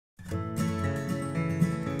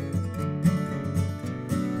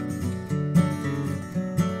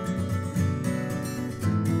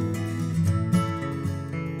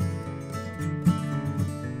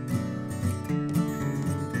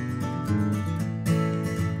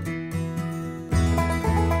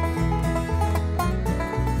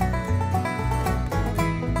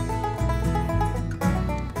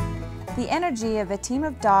energy of a team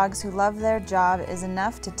of dogs who love their job is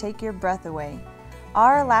enough to take your breath away.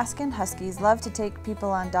 Our Alaskan Huskies love to take people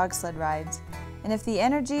on dog sled rides, and if the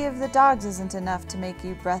energy of the dogs isn't enough to make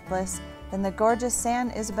you breathless, then the gorgeous San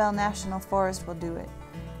Isabel National Forest will do it.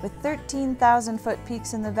 With 13,000-foot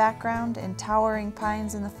peaks in the background and towering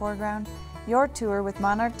pines in the foreground, your tour with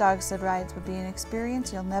Monarch dog sled rides will be an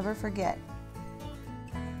experience you'll never forget.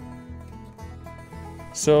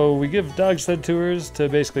 So we give dog sled tours to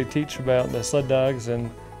basically teach about the sled dogs and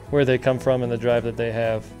where they come from and the drive that they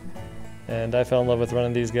have. And I fell in love with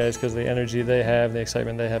running these guys because of the energy they have, the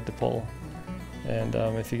excitement they have to pull. And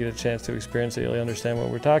if you get a chance to experience it, you'll understand what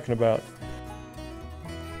we're talking about.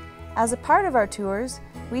 As a part of our tours,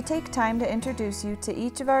 we take time to introduce you to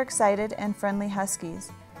each of our excited and friendly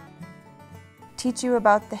Huskies, teach you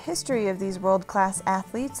about the history of these world-class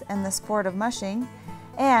athletes and the sport of mushing,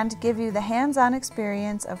 and give you the hands-on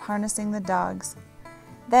experience of harnessing the dogs.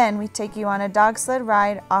 Then we take you on a dog sled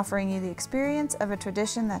ride, offering you the experience of a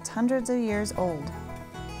tradition that's hundreds of years old.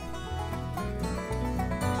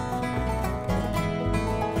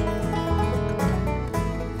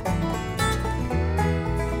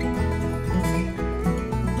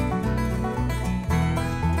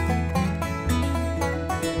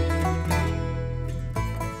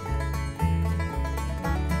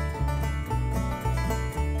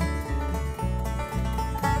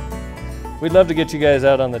 We'd love to get you guys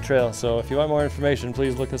out on the trail, so if you want more information,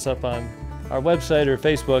 please look us up on our website or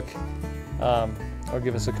Facebook, or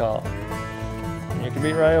give us a call. And you can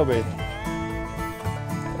meet Ryo Bathing.